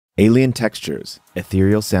Alien textures,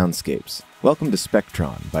 ethereal soundscapes. Welcome to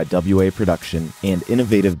Spectron by WA Production and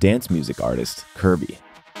innovative dance music artist Curbi.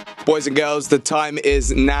 Boys and girls, the time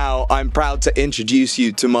is now. I'm proud to introduce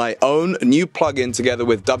you to my own new plugin together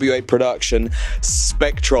with WA Production,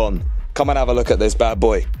 Spectron. Come and have a look at this bad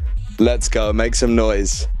boy. Let's go, make some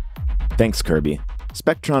noise. Thanks, Curbi.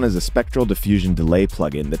 Spectron is a spectral diffusion delay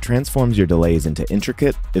plugin that transforms your delays into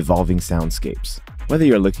intricate, evolving soundscapes. Whether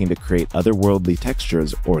you're looking to create otherworldly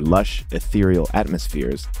textures or lush, ethereal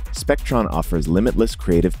atmospheres, Spectron offers limitless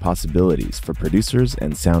creative possibilities for producers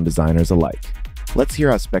and sound designers alike. Let's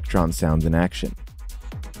hear how Spectron sounds in action.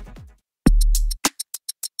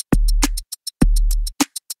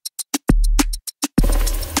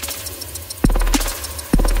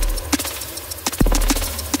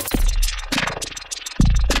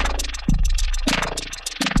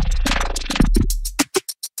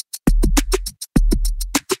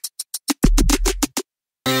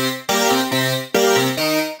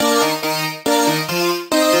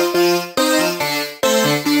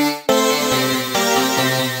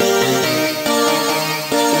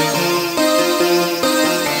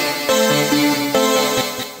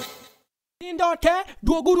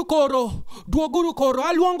 Duoguru koro,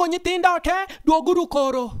 aluongo nyithindo te, duoguru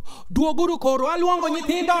koro, aluongo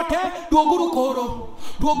nyithindo te, duoguru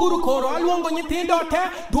koro, aluongo nyithindo te,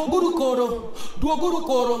 duoguru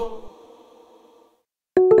koro.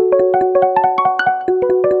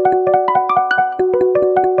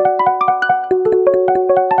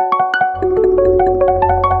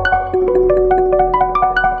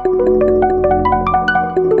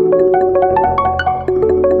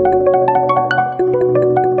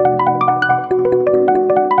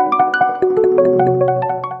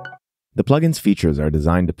 The plugin's features are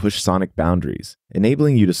designed to push sonic boundaries,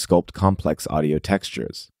 enabling you to sculpt complex audio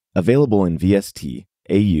textures. Available in VST,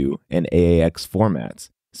 AU, and AAX formats,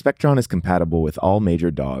 Spectron is compatible with all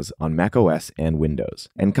major DAWs on macOS and Windows,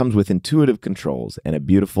 and comes with intuitive controls and a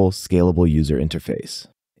beautiful, scalable user interface.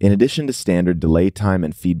 In addition to standard delay time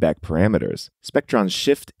and feedback parameters, Spectron's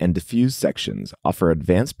shift and diffuse sections offer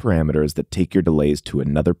advanced parameters that take your delays to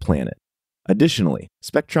another planet. Additionally,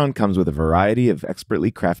 Spectron comes with a variety of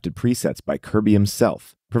expertly crafted presets by Curbi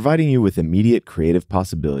himself, providing you with immediate creative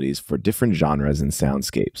possibilities for different genres and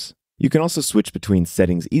soundscapes. You can also switch between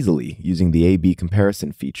settings easily using the A/B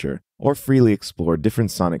comparison feature, or freely explore different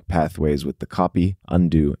sonic pathways with the copy,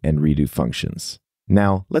 undo, and redo functions.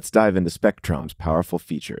 Now, let's dive into Spectron's powerful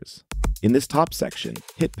features. In this top section,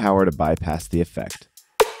 hit power to bypass the effect,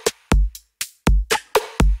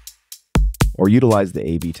 or utilize the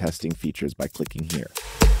A/B testing features by clicking here.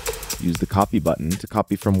 Use the copy button to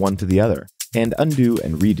copy from one to the other, and undo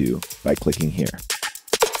and redo by clicking here.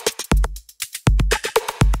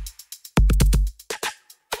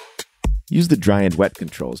 Use the dry and wet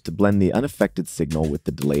controls to blend the unaffected signal with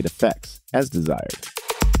the delayed effects, as desired.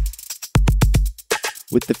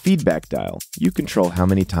 With the feedback dial, you control how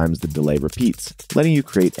many times the delay repeats, letting you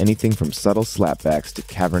create anything from subtle slapbacks to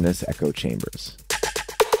cavernous echo chambers.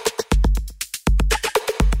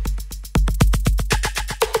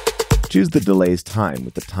 Choose the delay's time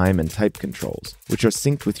with the time and type controls, which are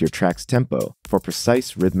synced with your track's tempo for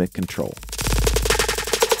precise rhythmic control.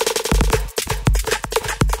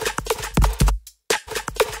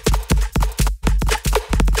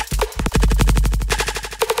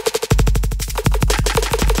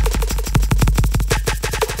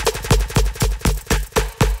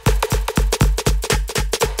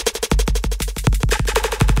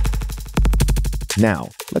 Now,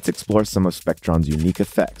 let's explore some of Spectron's unique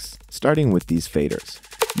effects, starting with these faders.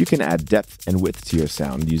 You can add depth and width to your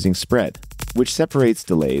sound using spread, which separates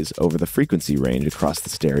delays over the frequency range across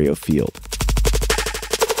the stereo field.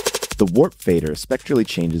 The warp fader spectrally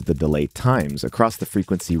changes the delay times across the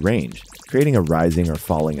frequency range, creating a rising or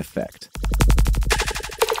falling effect.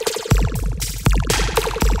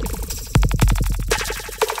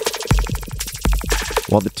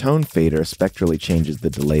 While the tone fader spectrally changes the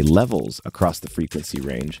delay levels across the frequency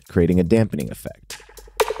range, creating a dampening effect.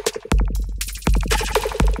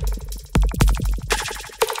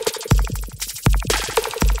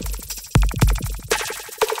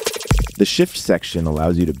 The shift section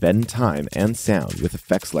allows you to bend time and sound with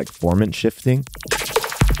effects like formant shifting,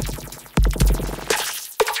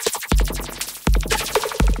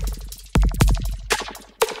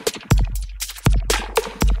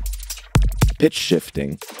 pitch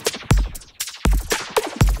shifting,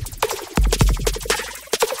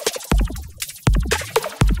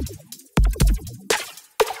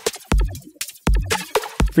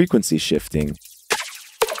 frequency shifting,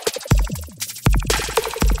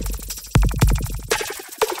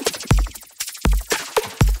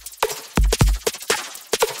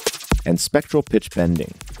 and spectral pitch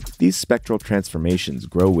bending. These spectral transformations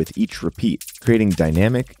grow with each repeat, creating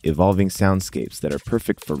dynamic, evolving soundscapes that are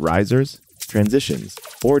perfect for risers, transitions,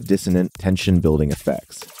 or dissonant, tension-building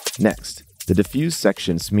effects. Next, the diffuse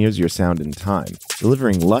section smears your sound in time,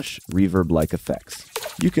 delivering lush, reverb-like effects.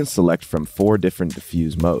 You can select from 4 different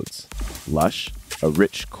diffuse modes: lush, a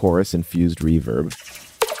rich chorus-infused reverb;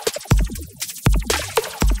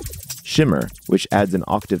 shimmer, which adds an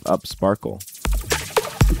octave-up sparkle;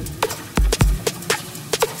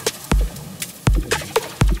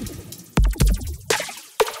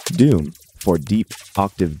 doom, for deep,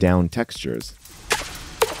 octave-down textures;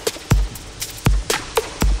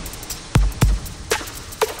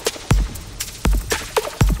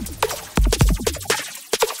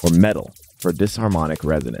 or metal, for disharmonic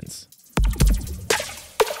resonance.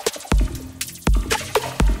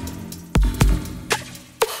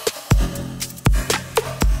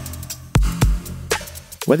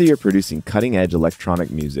 Whether you're producing cutting-edge electronic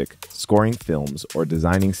music, scoring films, or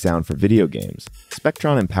designing sound for video games,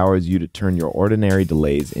 Spectron empowers you to turn your ordinary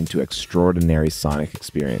delays into extraordinary sonic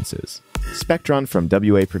experiences. Spectron from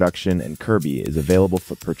WA Production and Curbi is available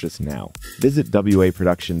for purchase now. Visit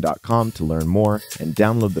waproduction.com to learn more and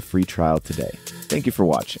download the free trial today. Thank you for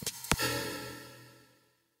watching.